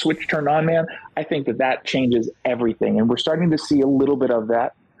switch turned on, man, I think that changes everything. And we're starting to see a little bit of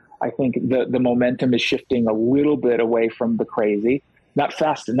that. I think the momentum is shifting a little bit away from the crazy, not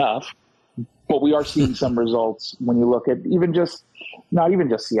fast enough, but we are seeing some results when you look at not even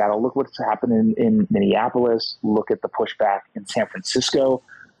just Seattle. Look what's happening in Minneapolis. Look at the pushback in San Francisco.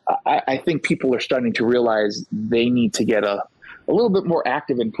 I think people are starting to realize they need to get a little bit more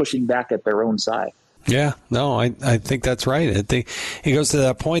active in pushing back at their own side. Yeah, no, I think that's right. I think it goes to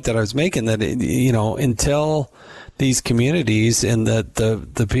that point that I was making that, until these communities and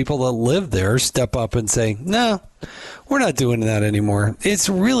the people that live there step up and say, no, we're not doing that anymore, it's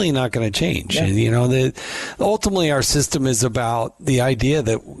really not going to change. Yeah. And, ultimately our system is about the idea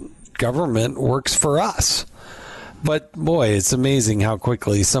that government works for us. But boy, it's amazing how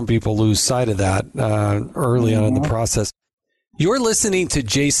quickly some people lose sight of that early on in the process. You're listening to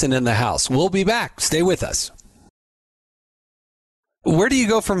Jason in the House. We'll be back. Stay with us. Where do you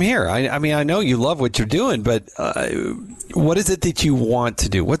go from here? I mean, I know you love what you're doing, but what is it that you want to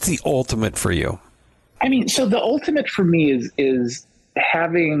do? What's the ultimate for you? I mean, so the ultimate for me is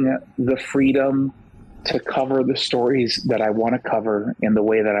having the freedom to cover the stories that I want to cover in the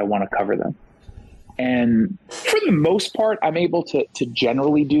way that I want to cover them. And for the most part, I'm able to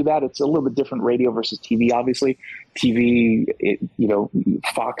generally do that. It's a little bit different, radio versus TV, obviously. TV,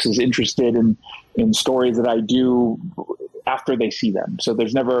 Fox is interested in stories that I do after they see them. So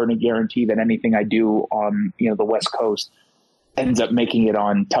there's never any guarantee that anything I do on, the West Coast ends up making it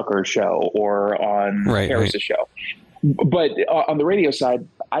on Tucker's show or on Harris's show. But on the radio side,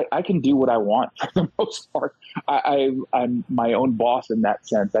 I can do what I want for the most part. I'm my own boss in that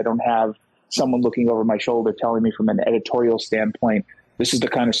sense. I don't have someone looking over my shoulder telling me from an editorial standpoint, this is the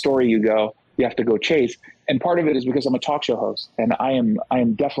kind of story you have to go chase. And part of it is because I'm a talk show host, and I am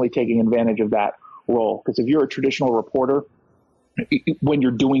definitely taking advantage of that role. Because if you're a traditional reporter, when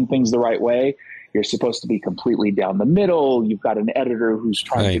you're doing things the right way, you're supposed to be completely down the middle. You've got an editor who's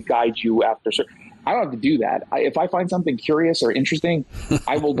trying to guide you after. I don't have to do that. If I find something curious or interesting,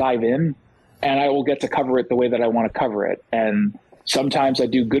 I will dive in, and I will get to cover it the way that I want to cover it. And sometimes I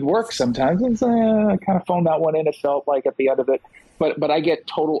do good work. Sometimes I kind of phoned that one in. It felt like at the end of it, but I get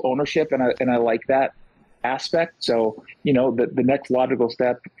total ownership, and I like that. aspect. So, the next logical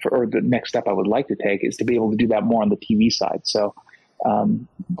step or the next step I would like to take is to be able to do that more on the TV side. So,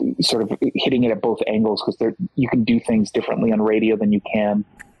 sort of hitting it at both angles, because you can do things differently on radio than you can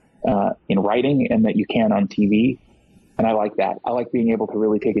in writing and that you can on TV. And I like that. I like being able to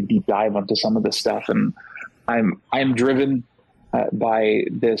really take a deep dive onto some of this stuff. And I'm driven by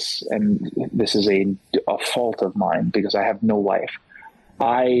this, and this is a fault of mine because I have no life.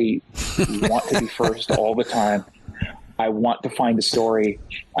 I want to be first all the time. I want to find a story.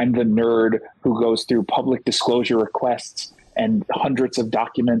 I'm the nerd who goes through public disclosure requests and hundreds of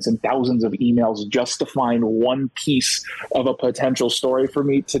documents and thousands of emails just to find one piece of a potential story for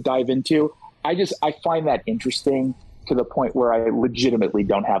me to dive into. I find that interesting to the point where I legitimately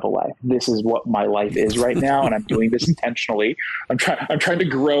don't have a life. This is what my life is right now, and I'm doing this intentionally. I'm trying to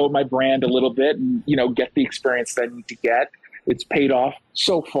grow my brand a little bit and, get the experience that I need to get. It's paid off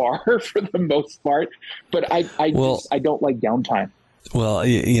so far for the most part, but I don't like downtime. Well,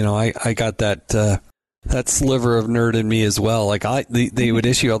 I got that sliver of nerd in me as well. Like they would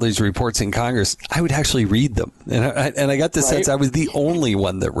issue all these reports in Congress. I would actually read them, and I got the sense I was the only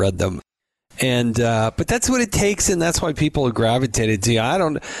one that read them. And but that's what it takes, and that's why people have gravitated to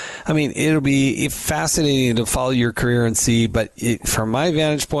you. It'll be fascinating to follow your career and see, but from my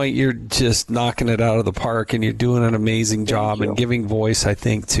vantage point, you're just knocking it out of the park, and you're doing an amazing job and giving voice, I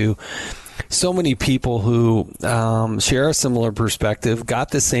think, to so many people who share a similar perspective,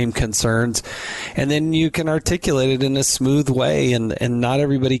 got the same concerns, and then you can articulate it in a smooth way, and not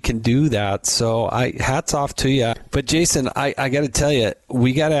everybody can do that. So hats off to you. But Jason, I got to tell you,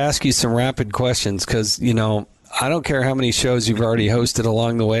 we got to ask you some rapid questions because, I don't care how many shows you've already hosted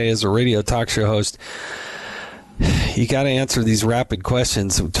along the way as a radio talk show host. You got to answer these rapid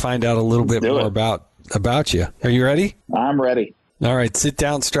questions to find out a little bit more about you. Are you ready? I'm ready. All right, sit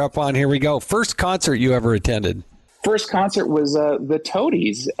down, strap on. Here we go. First concert you ever attended? First concert was the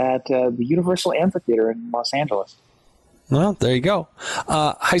Toadies at the Universal Amphitheater in Los Angeles. Well, there you go.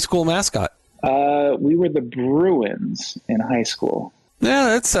 High school mascot? We were the Bruins in high school. Yeah,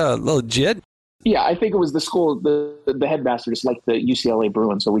 that's legit. Yeah, I think it was the school, the headmaster just liked the UCLA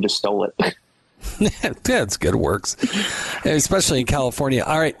Bruins, so we just stole it. That's good. Works, especially in California.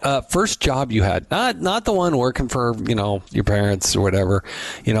 All right, first job you had, not the one working for your parents or whatever.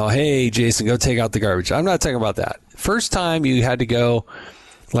 Hey Jason, go take out the garbage. I'm not talking about that. First time you had to go,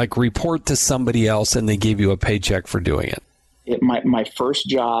 report to somebody else, and they gave you a paycheck for doing it. My first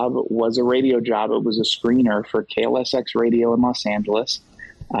job was a radio job. It was a screener for KLSX Radio in Los Angeles.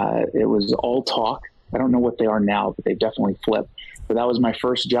 It was all talk. I don't know what they are now, but they definitely flipped. But that was my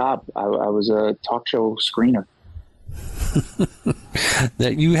first job. I was a talk show screener.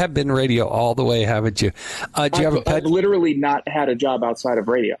 That you have been radio all the way, haven't you? Do you have a pet? I've literally not had a job outside of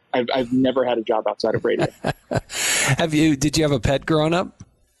radio. I've never had a job outside of radio. Did you have a pet growing up?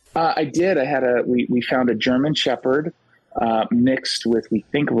 I did. We found a German Shepherd mixed with, we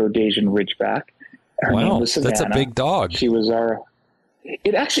think, Rhodesian Ridgeback. Her name was Savannah. That's a big dog. She was our...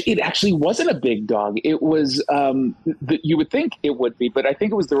 It actually wasn't a big dog. It was you would think it would be, but I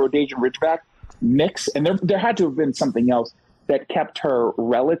think it was the Rhodesian Ridgeback mix, and there had to have been something else that kept her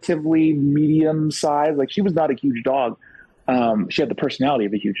relatively medium size. Like, she was not a huge dog. She had the personality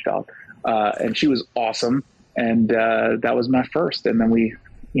of a huge dog, and she was awesome. And that was my first. And then we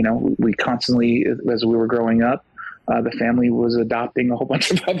constantly, as we were growing up, the family was adopting a whole bunch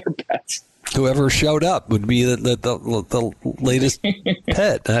of other pets. Whoever showed up would be the latest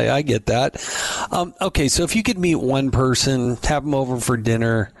pet. I get that. Okay, so if you could meet one person, have them over for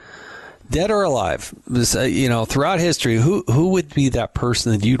dinner, dead or alive, throughout history, who would be that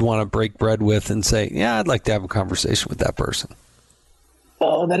person that you'd want to break bread with and say, yeah, I'd like to have a conversation with that person?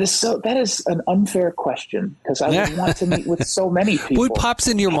 Oh, that is an unfair question, because I would want to meet with so many people. What pops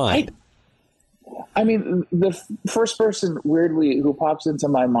into your mind? I mean, the first person, weirdly, who pops into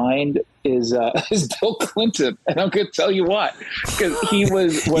my mind is Bill Clinton, and I'm going to tell you why. Because he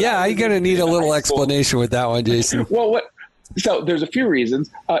was... Yeah, you're going to need a little explanation with that one, Jason. Well, so there's a few reasons.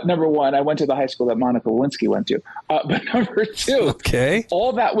 Number one, I went to the high school that Monica Lewinsky went to. But number two, okay,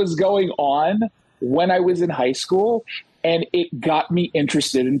 all that was going on when I was in high school, and it got me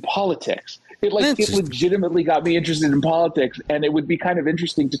interested in politics. It legitimately got me interested in politics, and it would be kind of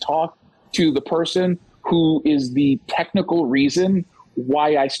interesting to talk to the person who is the technical reason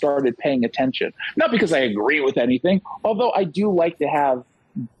why I started paying attention. Not because I agree with anything, although I do like to have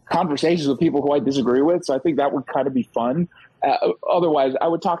conversations with people who I disagree with. So I think that would kind of be fun. Otherwise, I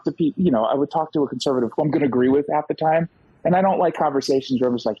would talk to people, I would talk to a conservative who I'm going to agree with half the time. And I don't like conversations where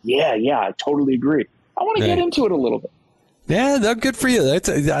I'm just like, yeah, I totally agree. I want to get into it a little bit. Yeah, no, good for you. That's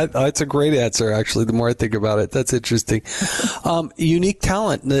a great answer, actually, the more I think about it. That's interesting. Unique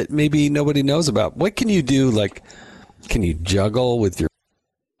talent that maybe nobody knows about. What can you do? Like, can you juggle with your...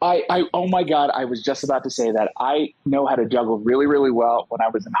 Oh my God, I was just about to say that. I know how to juggle really, really well. When I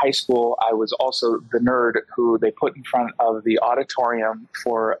was in high school, I was also the nerd who they put in front of the auditorium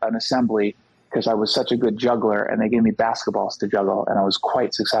for an assembly because I was such a good juggler, and they gave me basketballs to juggle, and I was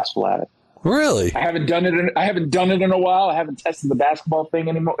quite successful at it. Really? I haven't done it in a while. I haven't tested the basketball thing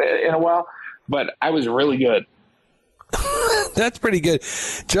anymore in a while, but I was really good. That's pretty good.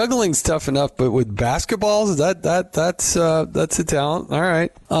 Juggling's tough enough, but with basketballs, that's a talent. All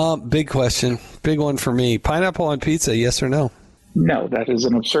right. Big question. Big one for me. Pineapple on pizza, yes or no? No, that is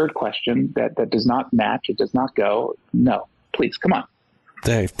an absurd question. That does not match. It does not go. No, please, come on.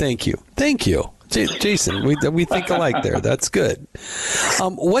 Dave, thank you. Thank you. Jason, we think alike there. That's good.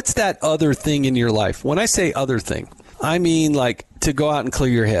 What's that other thing in your life? When I say other thing, I mean like to go out and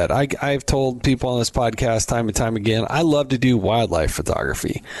clear your head. I've told people on this podcast time and time again, I love to do wildlife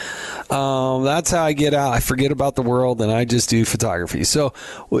photography. That's how I get out. I forget about the world and I just do photography. So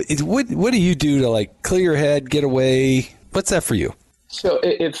what do you do to like clear your head, get away? What's that for you? So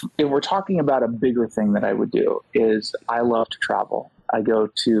if we're talking about a bigger thing that I would do is I love to travel. I go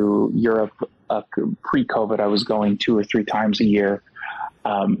to Europe. Pre-COVID, I was going 2 or 3 times a year.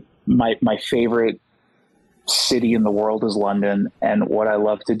 My favorite city in the world is London, and what I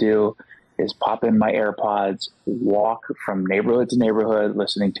love to do is pop in my AirPods, walk from neighborhood to neighborhood,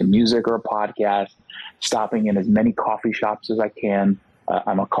 listening to music or a podcast, stopping in as many coffee shops as I can.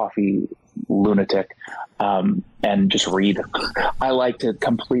 I'm a coffee lunatic, and just read. I like to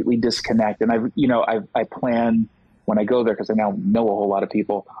completely disconnect, and I plan when I go there, because I now know a whole lot of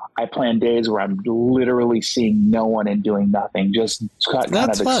people, I plan days where I'm literally seeing no one and doing nothing, just kind of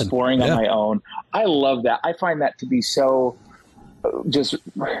exploring on my own. I love that. I find that to be so just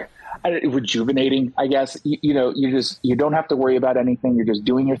rejuvenating, I guess. You don't have to worry about anything. You're just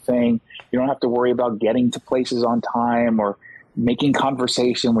doing your thing. You don't have to worry about getting to places on time or making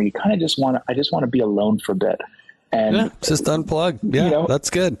conversation, where you kind of just want to be alone for a bit. And just unplug. Yeah, that's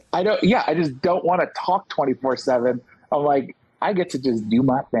good. I just don't want to talk 24/7. I'm like, I get to just do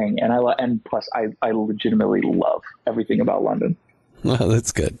my thing. And plus I legitimately love everything about London. Well,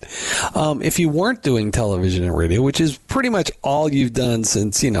 that's good. If you weren't doing television and radio, which is pretty much all you've done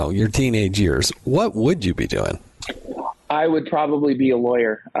since, your teenage years, what would you be doing? I would probably be a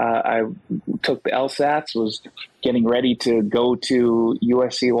lawyer. I took the LSATs, was getting ready to go to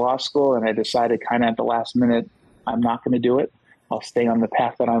USC Law School, and I decided kind of at the last minute, I'm not going to do it. I'll stay on the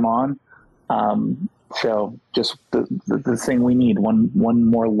path that I'm on. So just the thing we need, one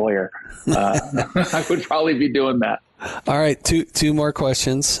more lawyer. I would probably be doing that. All right. Two more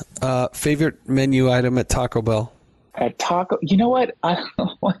questions. Favorite menu item at Taco Bell? At Taco, you know what? I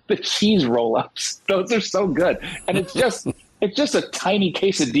like the cheese roll-ups. Those are so good. And it's just a tiny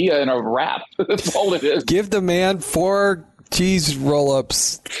quesadilla in a wrap. That's all it is. Give the man 4 cheese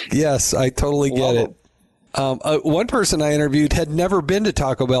roll-ups. Yes, I totally get it. One person I interviewed had never been to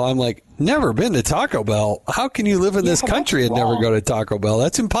Taco Bell. I'm like, never been to Taco Bell? How can you live in this country and never go to Taco Bell?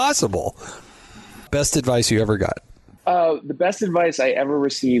 That's impossible. Best advice you ever got? The best advice I ever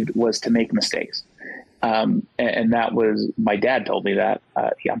received was to make mistakes. And that was, my dad told me that.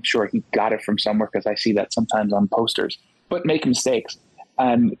 I'm sure he got it from somewhere, because I see that sometimes on posters. But make mistakes.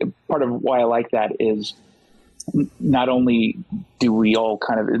 And part of why I like that is, not only do we all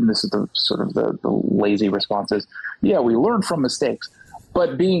kind of, and this is the sort of the lazy responses, we learn from mistakes,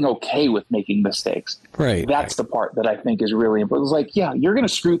 but being okay with making mistakes. Right. That's the part that I think is really important. It's like, you're going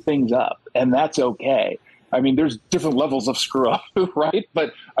to screw things up, and that's okay. I mean, there's different levels of screw up, right?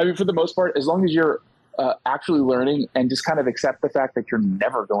 But I mean, for the most part, as long as you're actually learning and just kind of accept the fact that you're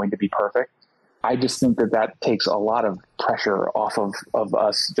never going to be perfect, I just think that takes a lot of pressure off of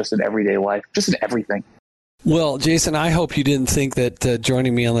us just in everyday life, just in everything. Well, Jason, I hope you didn't think that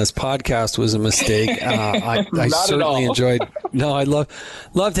joining me on this podcast was a mistake. I certainly enjoyed. No, I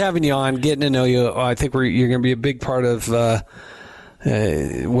loved having you on, getting to know you. I think you're going to be a big part of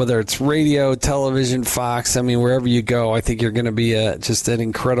whether it's radio, television, Fox. I mean, wherever you go, I think you're going to be just an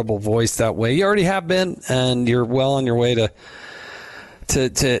incredible voice that way. You already have been, and you're well on your way to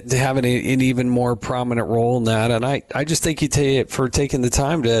having an even more prominent role in that. And I just thank you for taking the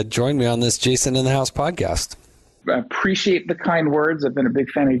time to join me on this Jason in the House podcast. I appreciate the kind words. I've been a big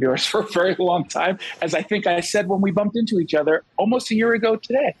fan of yours for a very long time, as I think I said when we bumped into each other almost a year ago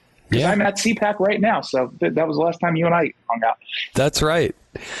today. Yeah. I'm at CPAC right now, so that was the last time you and I hung out. That's right.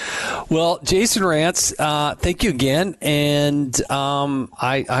 Well, Jason Rantz, thank you again, and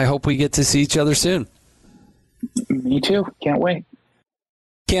I hope we get to see each other soon. Me too. Can't wait.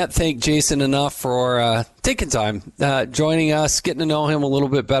 Can't thank Jason enough for taking time, joining us, getting to know him a little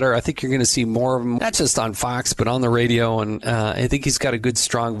bit better. I think you're going to see more of him, not just on Fox, but on the radio. And I think he's got a good,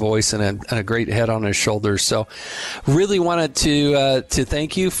 strong voice and a great head on his shoulders. So really wanted to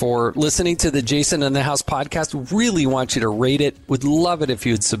thank you for listening to the Jason in the House podcast. Really want you to rate it. Would love it if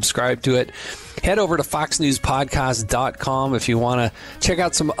you'd subscribe to it. Head over to foxnewspodcast.com if you want to check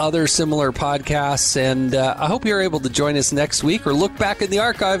out some other similar podcasts. And I hope you're able to join us next week or look back in the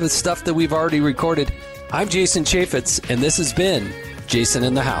archive of stuff that we've already recorded. I'm Jason Chaffetz, and this has been Jason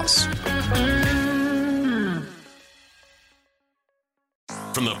in the House.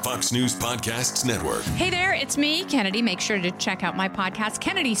 From the Fox News Podcasts Network. Hey there, it's me, Kennedy. Make sure to check out my podcast,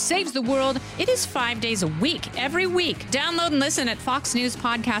 Kennedy Saves the World. It is 5 days a week, every week. Download and listen at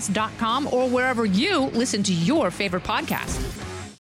foxnewspodcast.com or wherever you listen to your favorite podcast.